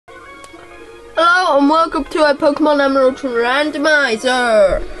Hello and welcome to a Pokemon Emerald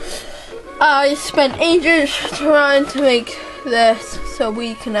Randomizer. I spent ages trying to make this so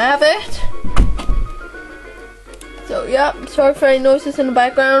we can have it. So yeah, sorry for any noises in the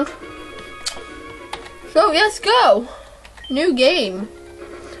background. So let's go. New game.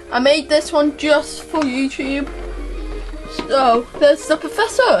 I made this one just for YouTube. So there's the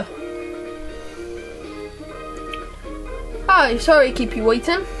professor. Hi, sorry to keep you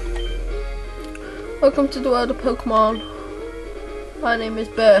waiting. Welcome to the world of Pokemon. My name is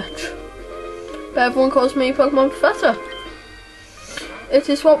Birch, but everyone calls me Pokemon Professor. It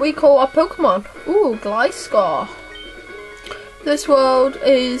is what we call our Pokemon. Ooh, Gliscor. This world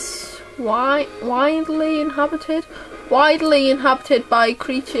is widely inhabited by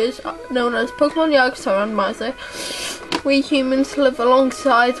creatures known as Pokemon Yaks or Randomizer. We humans live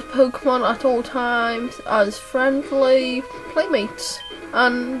alongside Pokemon at all times as friendly playmates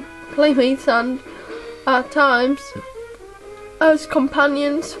and at times as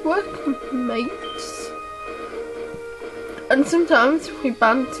companions, workmates, and sometimes we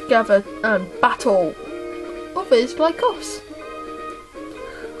band together and battle others like us.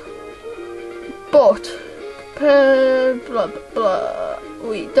 But blah blah blah,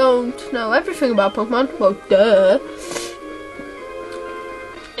 we don't know everything about Pokemon. Well, duh.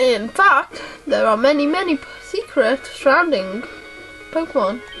 In fact, there are many secrets surrounding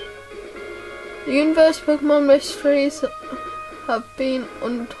Pokemon. The universe Pokemon mysteries have been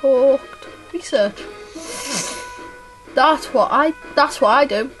untalked research. That's what I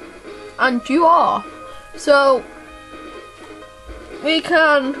do, and you are. So we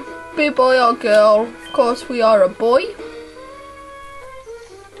can be a boy or girl. Of course, we are a boy.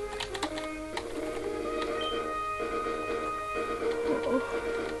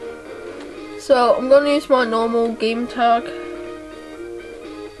 So I'm going to use my normal game tag.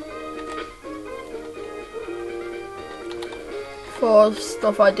 For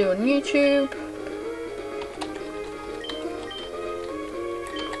stuff I do on YouTube.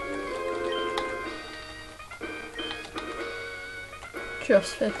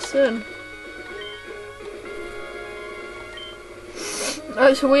 Just fits in.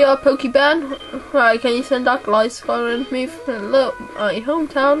 Alright, so we are Pokeben. Right, can you send that Gliscor and me from my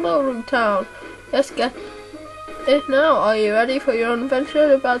hometown, Little Root Town? Let's get it now. Are you ready for your own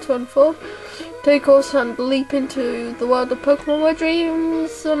adventure about to unfold? Take us and leap into the world of Pokemon where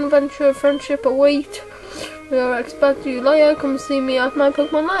dreams and adventure and friendship await. We are expecting you later. Come see me at my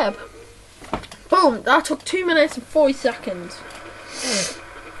Pokemon lab. Boom! That took 2 minutes and 40 seconds.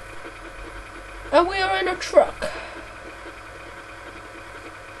 And we are in a truck.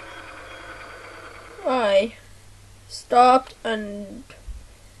 I stopped and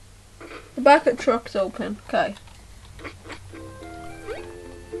the back of the truck's open. Okay.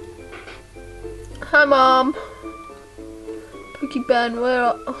 Hi Mom. Pokeben,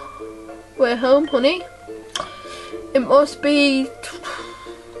 we're home, honey. It must be.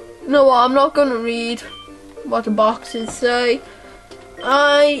 You know what? I'm not gonna read what the boxes say.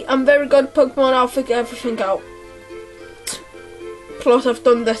 I am very good at Pokemon. I'll figure everything out. Plus, I've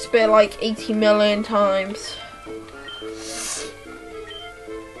done this bit like 80 million times.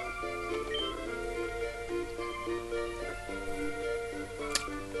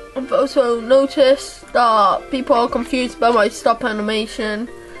 I've also noticed that people are confused by my stop animation.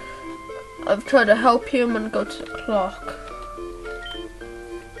 I've tried to help you. I'm gonna go to the clock.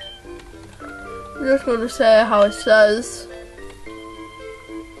 I'm just gonna say how it says.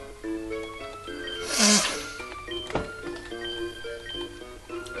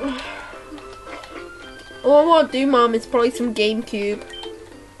 All I want to do, Mom, is play some GameCube.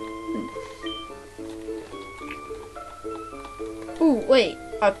 Ooh, wait.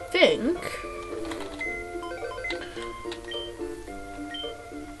 I think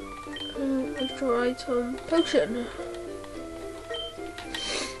extra item potion.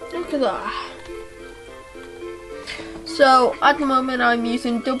 Look at that. So at the moment I'm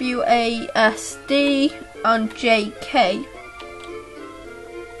using WASD and JK.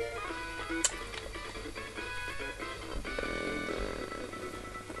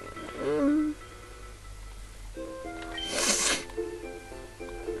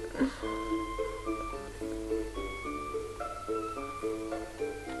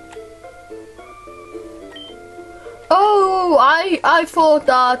 Oh, I thought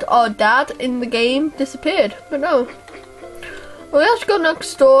that our dad in the game disappeared, but no. Well, let's go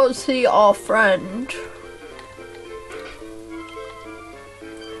next door and see our friend.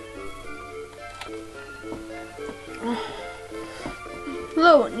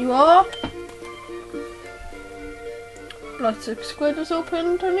 Hello, and you are? Let's Squid has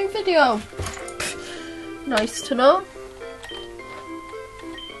opened a new video. Nice to know.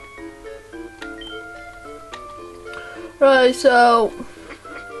 Right, so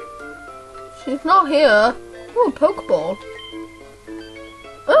she's not here. Oh, Pokeball.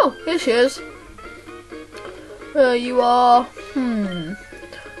 Oh, here she is. You are.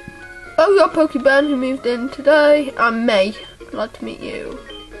 Oh, you're Pokeband who moved in today. I'm May. Glad to meet you.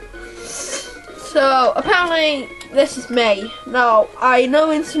 So apparently this is May. Now I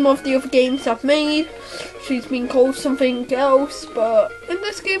know in some of the other games I've made, she's been called something else, but in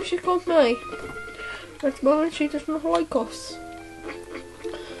this game she's called May. At the moment she doesn't like us.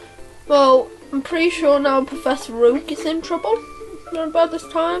 Well, I'm pretty sure now Professor Oak is in trouble. Not about this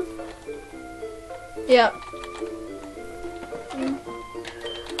time. Yeah.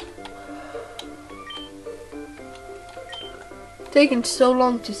 Taking so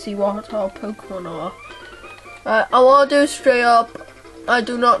long to see what our Pokemon are. I want to do straight up. I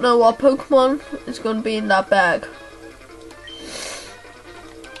do not know what Pokemon is going to be in that bag.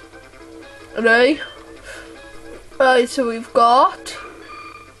 Okay. Right, so we've got.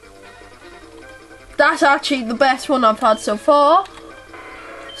 That's actually the best one I've had so far.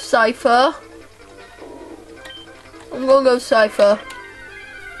 Cypher. I'm gonna go Cypher.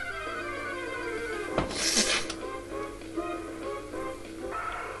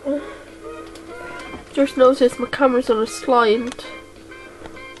 Just noticed my camera's on a slide.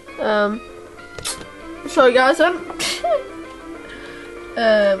 Sorry guys,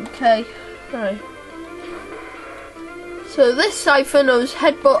 okay, right. So this Cypher knows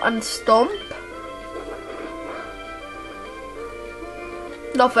Headbutt and Stomp.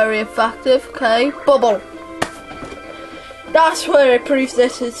 Not very effective, okay. Bubble. That's where it proves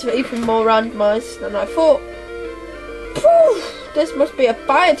this is even more randomised than I thought. Poof, this must be a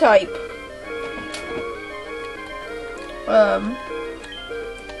fire type.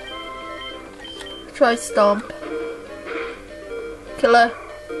 Try Stomp. Killer.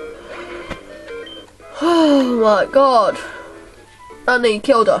 Oh my god. And he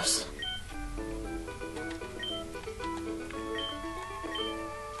killed us.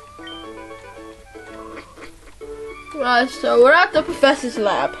 Right, so we're at the professor's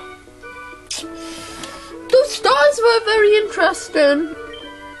lab. Those stars were very interesting.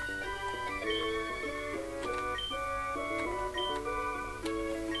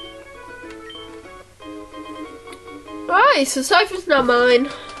 Right, so Cypher's now mine.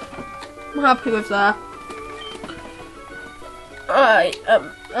 I'm happy with that. Alright,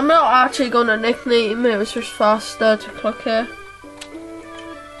 I'm not actually gonna nickname it, was just faster to click here.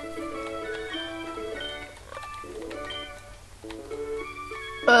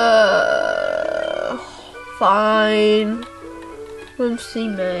 Fine. Let's see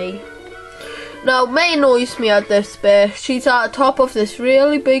May. Now, May annoys me at this bit. She's at the top of this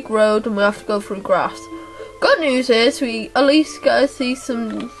really big road and we have to go through grass. Good news is we at least get to see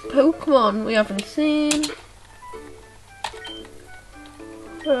some Pokemon we haven't seen.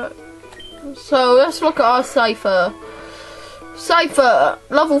 Right. So let's look at our Cypher. Cypher,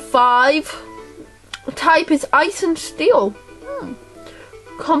 level 5. Type is Ice and Steel.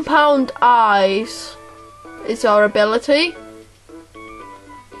 Compound Eyes is our ability.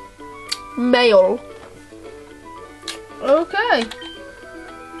 Male. Okay.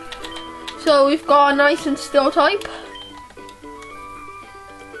 So we've got an Ice and Steel type.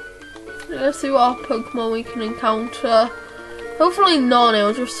 Let's see what Pokemon we can encounter. Hopefully none,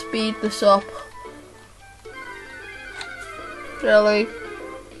 it'll just speed this up. Really?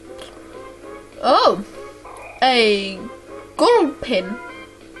 Oh! A Gulpin.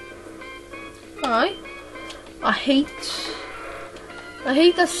 Alright. I hate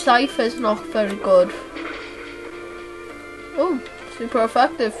the Cypher's not very good. Oh, super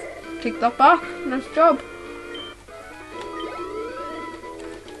effective. Take that back. Nice job.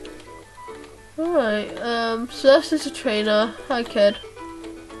 Alright, so this is a trainer. Hi kid.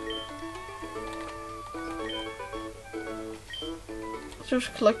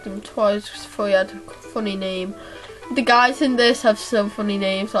 Just collect them twice before you had a funny name. The guys in this have some funny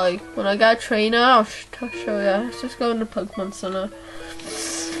names, like when I get a trainer I'll show you. Let's just go into Pokemon Center.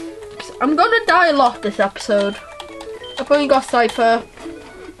 I'm gonna die a lot this episode. I've only got Cypher.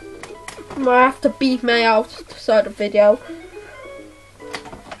 I might have to beat May out to start the video.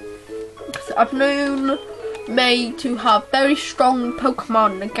 Because I've known May to have very strong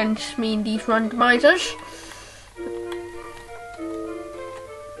Pokemon against me in these randomizers.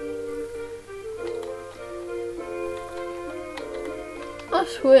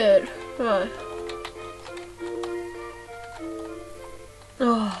 That's weird. Right.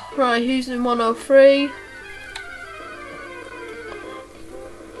 Oh, right, who's in 103?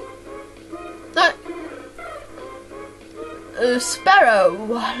 Sparrow,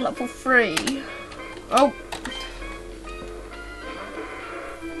 level 3. Oh.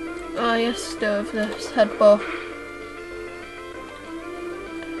 Ah, yes, stove this. Headbutt.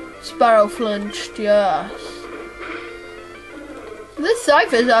 Sparrow flinched, yes. This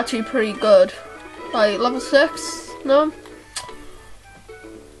Cypher is actually pretty good. Like, level 6, no?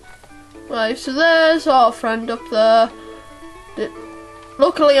 Right, so there's our friend up there.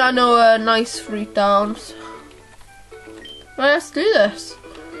 Luckily I know a nice route down. Right, let's do this.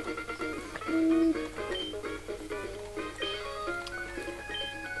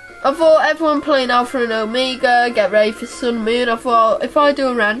 I thought everyone playing Alpha and Omega, get ready for Sun and Moon. I thought if I do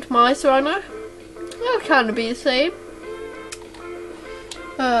a randomizer on it, it'll kind of be the same.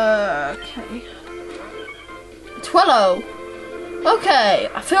 Okay. Twello. Okay,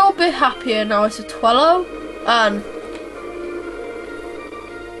 I feel a bit happier now it's a Twello. And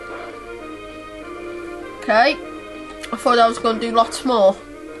okay, I thought I was going to do lots more.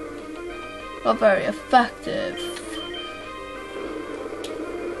 Not very effective.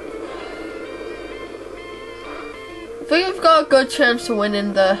 I think we've got a good chance of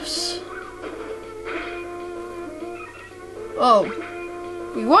winning this. Oh,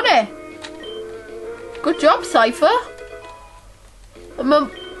 we won it! Good job, Cypher.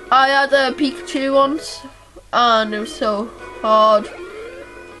 I had a Pikachu once, and it was so hard.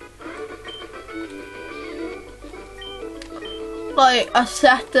 Like, I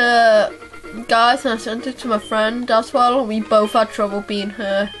set the guys and I sent it to my friend as well, and we both had trouble beating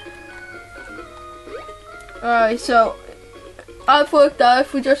her. Alright, so I've worked out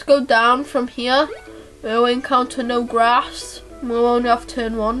if we just go down from here, we'll encounter no grass. We'll only have to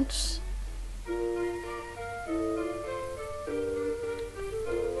turn once.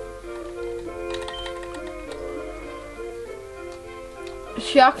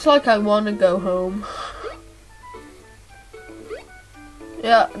 She acts like I want to go home.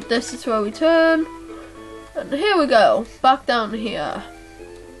 Yeah, this is where we turn. And here we go, back down here.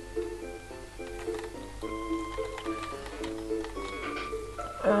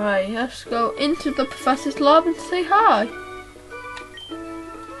 Alright, let's go into the professor's lab and say hi.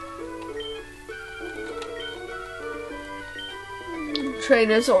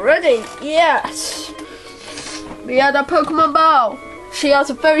 Trainers already, yes. We had a Pokemon Ball. She has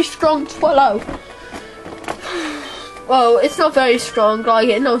a very strong Twillow. Well, it's not very strong, like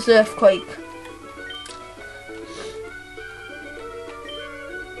it knows Earthquake.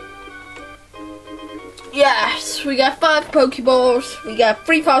 Yes, we get 5 Pokeballs, we get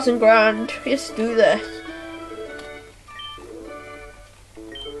 3,000 grand. Let's do this.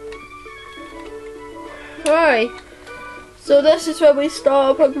 Alright, so this is where we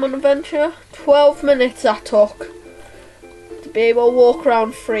start our Pokemon adventure. 12 minutes that took to be able to walk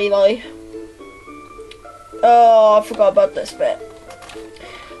around freely. Oh, I forgot about this bit.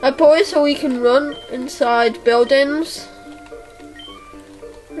 I put it so we can run inside buildings.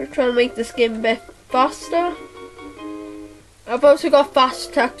 We're trying to make this game a bit faster. I've also got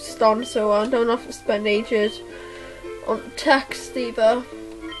fast text on, so I don't have to spend ages on text either.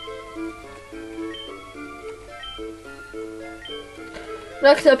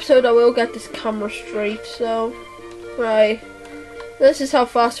 Next episode I will get this camera straight, so right. This is how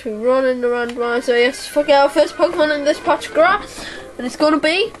fast we run in the randomizer. Yes, forget our first Pokemon in this patch of grass. And it's gonna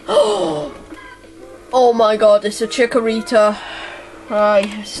be oh my god, it's a Chikorita. Right,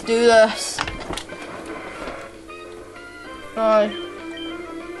 let's do this. Right.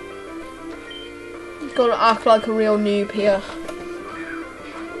 He's gonna act like a real noob here.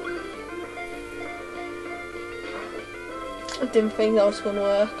 I didn't think that was gonna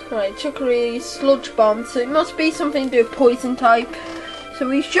work. Right, Chikorita, Sludge Bomb, so it must be something to do with Poison type. So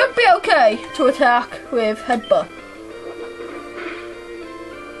we should be okay to attack with Headbutt.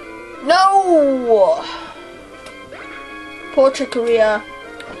 No! Poor Chikorita.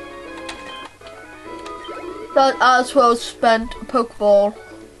 That as well spent a Pokeball.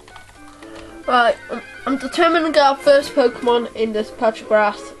 Right, I'm determined to get our first Pokemon in this patch of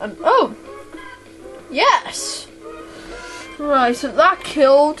grass. And oh! Yes! Right, so that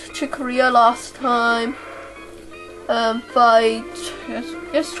killed Chikorita last time. Fight.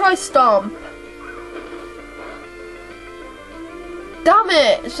 Let's try Stomp. Damn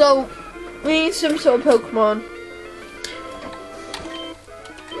it! So we need some sort of Pokemon.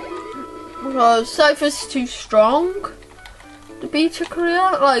 Because Cypher's too strong to beat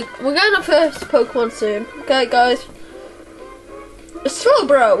Chikorita. Like, we're getting our first Pokemon soon. Okay, guys. A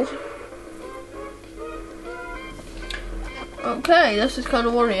Slowbro. Okay, this is kind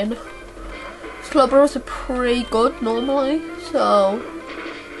of worrying. Slowbros are pretty good normally, so.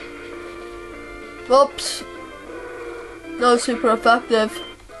 Oops. not super effective.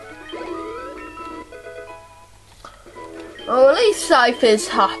 Oh, at least Cypher's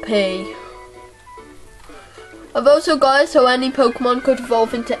happy. I've also got it so any Pokemon could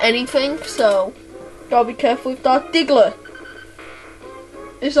evolve into anything, so gotta be careful with that. Diglett.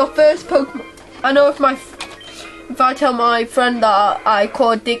 It's our first Pokemon. I know if I tell my friend that I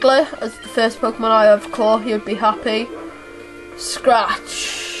caught Diglett as the first Pokemon I ever caught, he would be happy.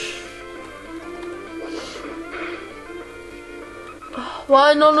 Scratch.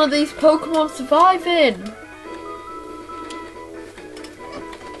 Why are none of these Pokemon surviving?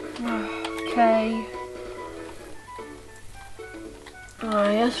 Okay.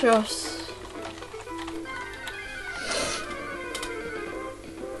 Alright, yes, Ross.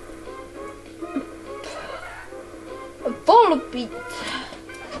 Volbeat.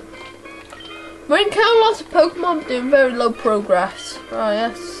 We're encountering lots of Pokemon but doing very low progress. Right,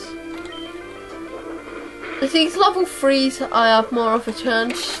 yes. It's these level 3s I have more of a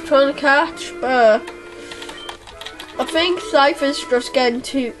chance trying to catch, but I think Cypher's just getting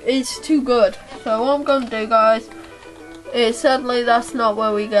too good. So what I'm gonna do, guys, is sadly that's not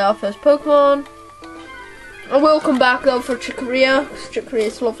where we get our first Pokemon. I will come back though for Chikorita, because Chikorita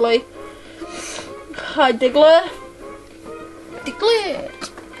is lovely. Hi Diglett. Diglett.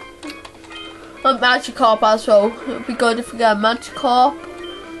 And Magikarp as well. It would be good if we get a Magikarp.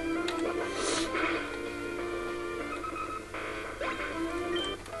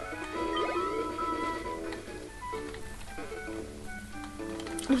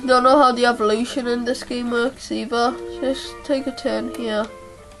 I don't know how the evolution in this game works either. Just take a turn here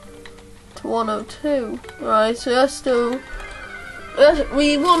to 102. Right, so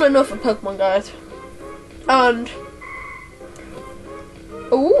we want another Pokemon, guys. And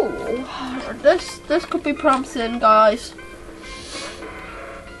ooh, this could be promising, guys.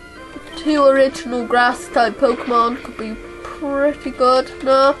 2 original grass type Pokemon could be pretty good.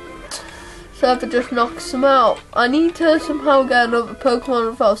 No, Cypher just knocks them out. I need to somehow get another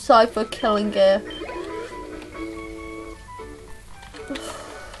Pokemon without Cypher killing it.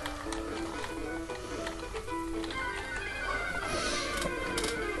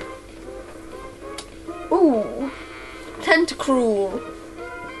 Ooh, Tentacruel.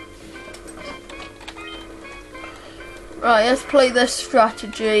 Right, let's play this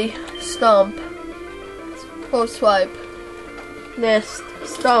strategy. Stomp. Full swipe. Nest.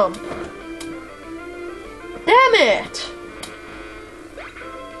 Stomp. Damn it!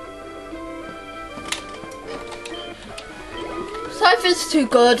 Cypher's too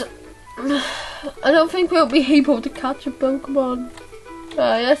good. I don't think we'll be able to catch a Pokemon.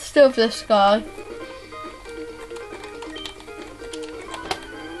 Right, let's still have this guy.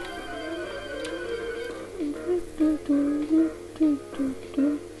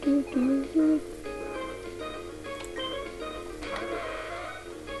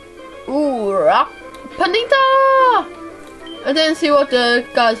 Ooh, Ponyta! I didn't see what the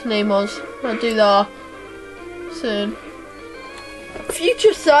guy's name was. I'll do that soon.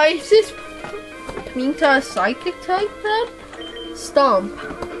 Future Sight. Is this Ponyta a psychic type then? Stomp.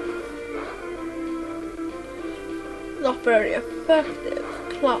 Not very effective.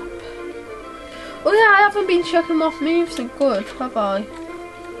 Clap. Oh yeah, I haven't been checking off moves and good, have I?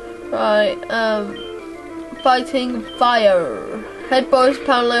 Right, fighting fire. Headbutt is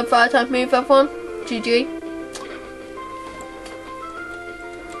apparently a fire type move, everyone. GG.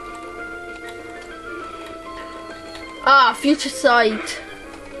 Ah, Future Sight.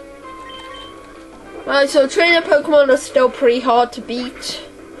 Right, so trainer Pokemon are still pretty hard to beat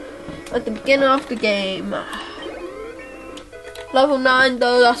at the beginning of the game. Level 9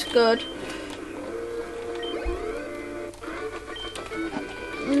 though, that's good.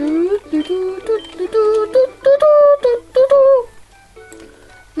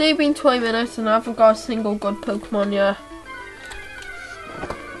 Maybe been 20 minutes and I haven't got a single good Pokemon yet.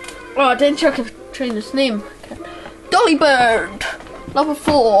 Oh, I didn't check a trainer's name. Okay. Dolibird! Level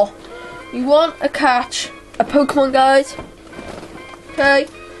 4. You want to catch a Pokemon, guys? Okay,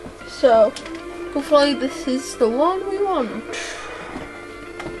 so hopefully this is the one we want.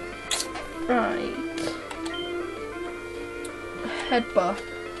 Right. Headbutt.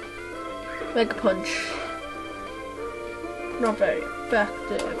 Mega Punch. Not very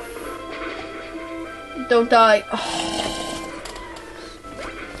effective. Don't die. Oh.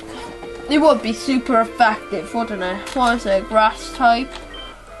 It would be super effective, wouldn't it? What is it? Grass type?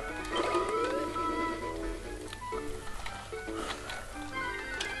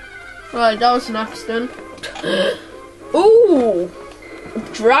 Right, that was an accident. Ooh!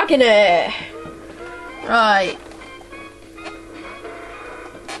 Dragonair! Right.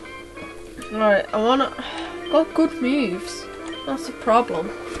 Right, I wanna... got good moves. That's the problem.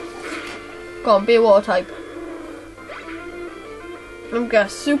 Go on, be a water type. I'm gonna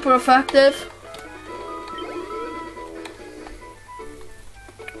super effective.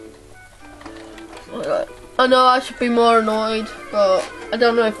 Oh my god. I know I should be more annoyed, but I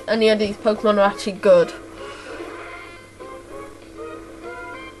don't know if any of these Pokemon are actually good.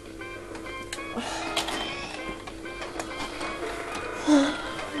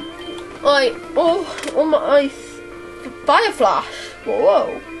 Like, oh my eyes. Fire Flash.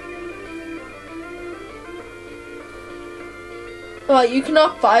 Whoa. Like, you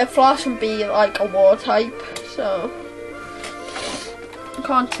cannot Fire Flash and be like a water type, so I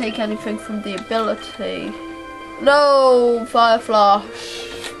can't take anything from the ability. No, Fire Flash.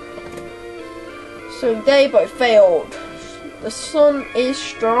 So they both failed. The sun is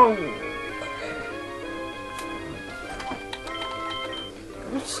strong.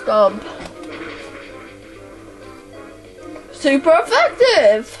 Stomp. Super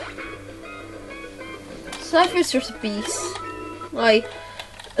effective. Cypher's just a beast. Like,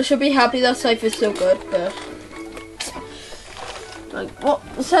 I should be happy that Cypher's so good, but like, what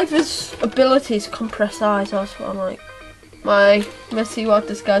Cypher's ability is compress eyes. That's what I'm like. Let's see what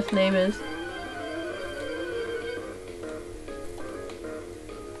this guy's name is.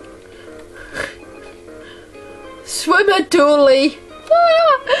 Swimmer Dooley.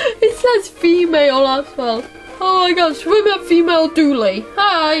 It says female as well. Oh my god, Swimmer Female Dooley.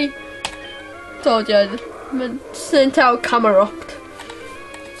 Hi. Told you I sent out Camerupt.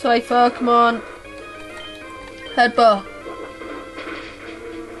 Cypher, come on. Headbutt.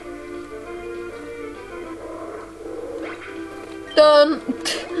 Done.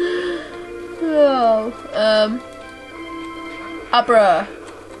 Oh, Abra.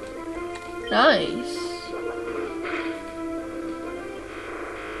 Nice.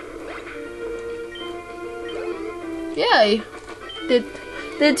 Yay.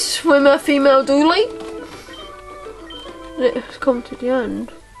 Did Swimmer Female Dooley? It's come to the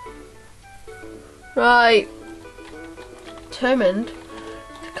end. Right. Determined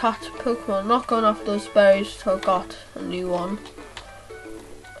to catch a Pokemon. Not going off those berries till I got a new one.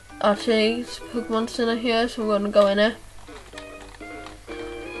 Actually, it's Pokemon Center here, so we're going to go in it.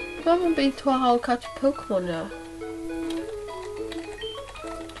 I haven't been to how to catch a Pokemon yet.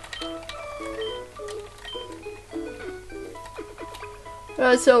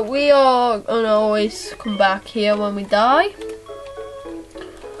 Right, so we are gonna always come back here when we die.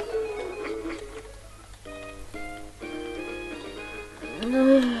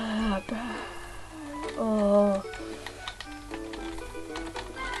 Oh.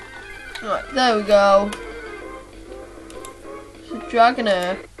 Right, there we go. So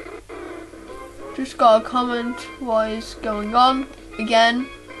Dragonair. Just got a comment what is going on again.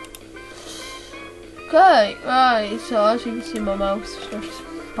 Okay, right, so as you can see my mouse just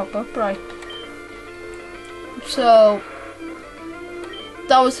pop up, right. So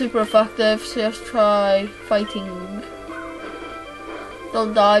that was super effective, so let's try fighting.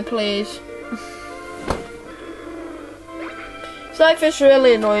 Don't die, please. Cypher's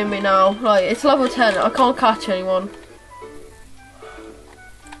really annoying me now. Right, it's level 10, I can't catch anyone.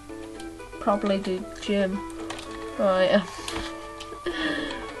 Probably do gym. Right.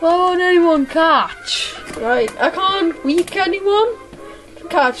 Why won't anyone catch? Right, I can't weak anyone to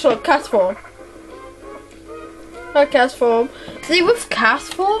catch like Cast Form. Like Cast Form. See, with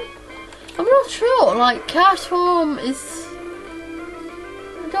Cast Form, I'm not sure. Like, Cast Form is.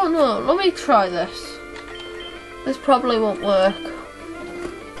 I don't know. Let me try this. This probably won't work.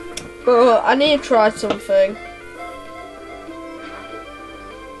 But I need to try something.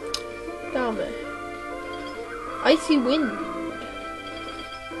 Damn it. Icy Wind.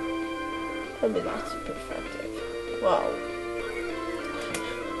 Maybe that's super effective. Wow.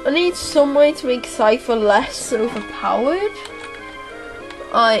 I need some way to make Cypher less overpowered.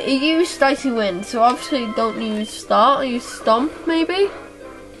 I used Icy Wind, so obviously don't use Start, I use Stomp maybe.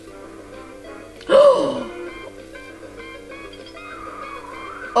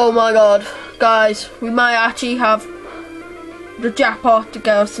 Oh my god, guys, we might actually have the jackpot to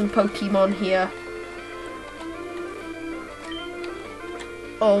get us some Pokemon here.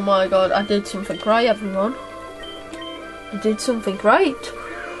 Oh my god, I did something right, everyone. I did something right.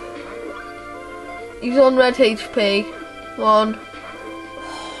 He's on red HP. 1.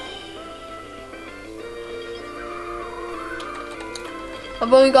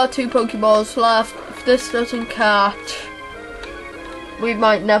 I've only got 2 Pokeballs left. If this doesn't catch, we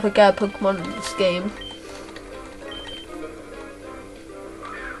might never get a Pokemon in this game.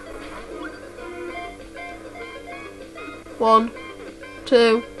 One,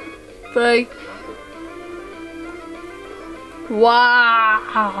 2, 3. Wow.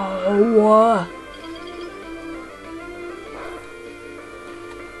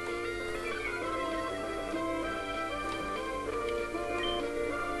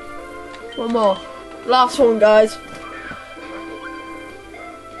 One more. Last one, guys.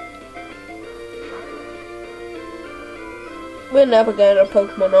 We're never getting a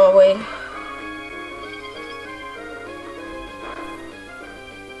Pokemon, are we?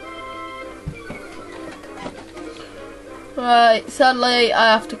 Right, sadly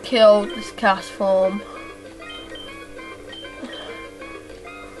I have to kill this Castform.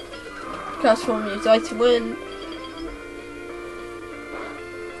 Castform use Icy Wind.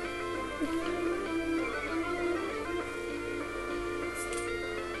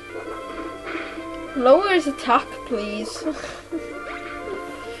 Lower his attack, please.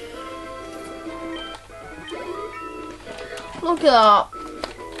 Look at that.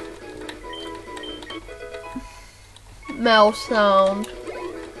 Mel sound.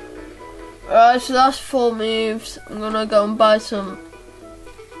 Alright, so that's 4 moves. I'm gonna go and buy some.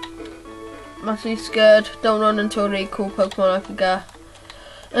 I'm actually scared. Don't run into a really cool Pokemon I can get.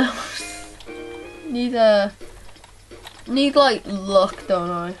 Need like luck, don't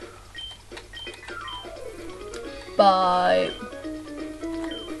I? Buy.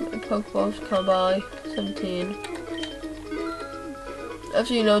 Pokeballs can I buy? 17. As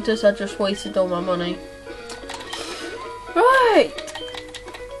you notice, I just wasted all my money. Right.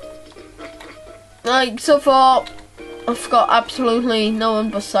 Like, so far, I've got absolutely no one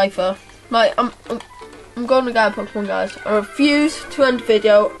but Cypher. Like, I'm going to get a Pokemon, guys. I refuse to end the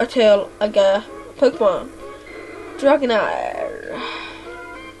video until I get Pokemon. Dragonair.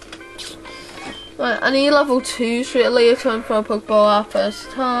 Right, I need level 2 really to turn for a Pokeball our first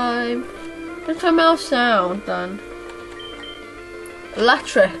time. Let's try Mel sound then.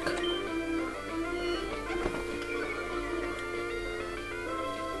 Electric.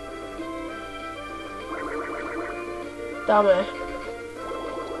 Damn it.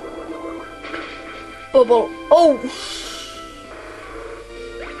 Bubble. Oh!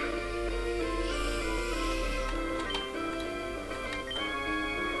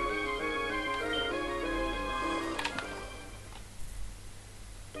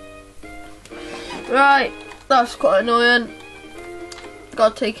 Right, that's quite annoying.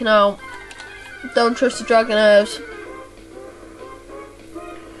 Got taken out. Don't trust the Dragonairs.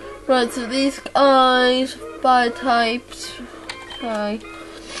 Right, so these guys, fire types. Okay.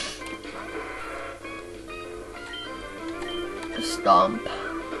 Stomp.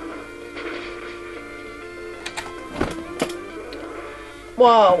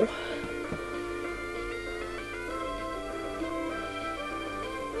 Wow.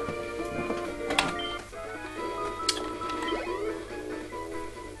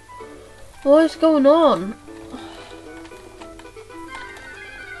 What is going on?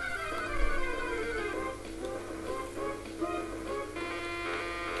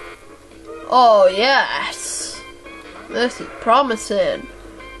 Oh yes, this is promising.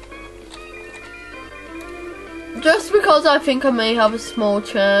 Just because I think I may have a small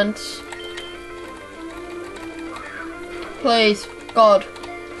chance. Please, God,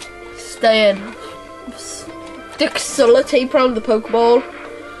 stay in. Stick sellotape around the Pokeball.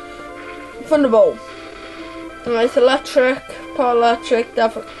 Thunderbolt. Nice electric, power electric,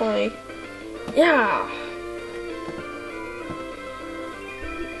 definitely. Yeah.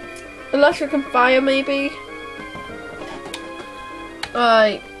 Electric and fire, maybe.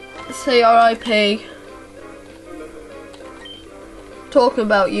 Alright, say RIP. Talking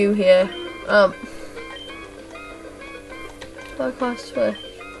about you here. Why can't I switch?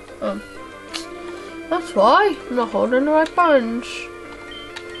 That's why I'm not holding the right bunch.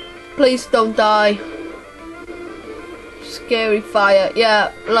 Please don't die. Scary fire.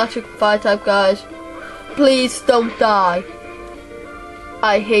 Yeah, electric fire type, guys. Please don't die.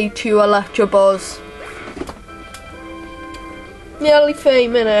 I hate you, Electabuzz. Nearly 3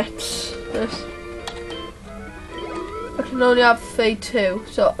 minutes. This. I can only have 2,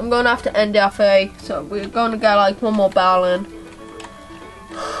 so I'm gonna have to end our 3. So we're gonna get like one more battle in.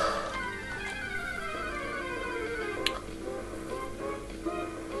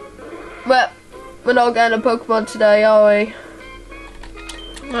 But we're not getting a Pokemon today, are we?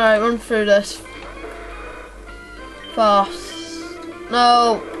 Alright, run through this fast.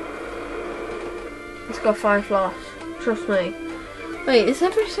 No. Let's go 5 flash. Trust me. Wait, is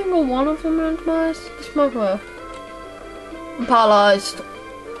every single one of them randomized? This might work. I'm paralysed.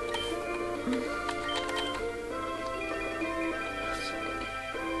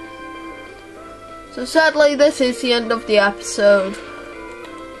 So sadly, this is the end of the episode.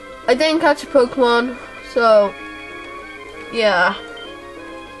 I didn't catch a Pokemon, so yeah.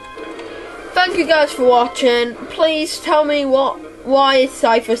 Thank you guys for watching. Please tell me why is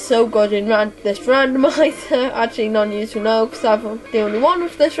Cypher so good in this randomizer. Actually, none of you will know because I'm the only one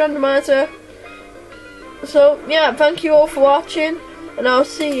with this randomizer. So yeah, thank you all for watching, and I'll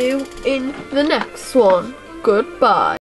see you in the next one. Goodbye.